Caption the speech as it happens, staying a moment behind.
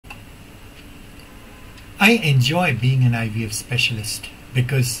I enjoy being an IVF specialist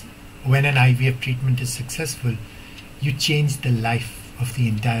because when an IVF treatment is successful, you change the life of the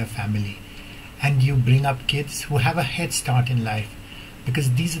entire family and you bring up kids who have a head start in life,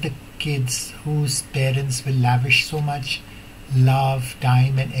 because these are the kids whose parents will lavish so much love,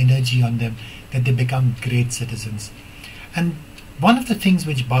 time and energy on them that they become great citizens. And one of the things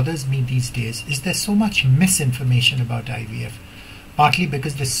which bothers me these days is there's so much misinformation about IVF, partly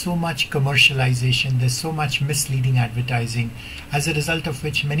because there's so much commercialization, there's so much misleading advertising, as a result of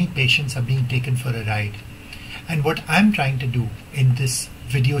which many patients are being taken for a ride. And what I'm trying to do in this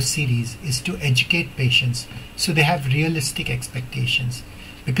video series is to educate patients so they have realistic expectations.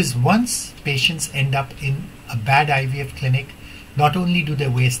 Because once patients end up in a bad IVF clinic, not only do they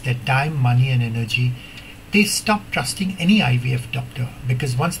waste their time, money and energy, they stop trusting any IVF doctor,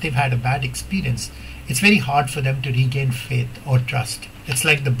 because once they've had a bad experience, it's very hard for them to regain faith or trust. It's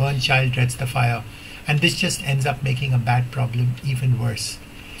like the burnt child dreads the fire, and this just ends up making a bad problem even worse.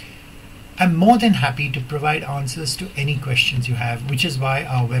 I'm more than happy to provide answers to any questions you have, which is why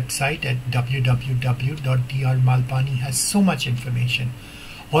our website at www.drmalpani has so much information,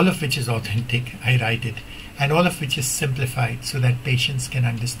 all of which is authentic, I write it, and all of which is simplified so that patients can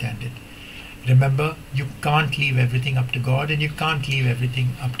understand it. Remember, you can't leave everything up to God, and you can't leave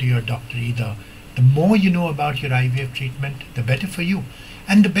everything up to your doctor either. The more you know about your IVF treatment, the better for you,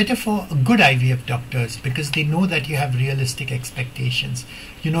 and the better for good IVF doctors, because they know that you have realistic expectations.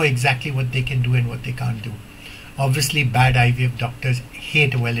 You know exactly what they can do and what they can't do. Obviously, bad IVF doctors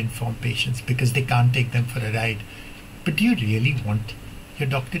hate well-informed patients because they can't take them for a ride. But do you really want your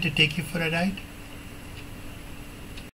doctor to take you for a ride?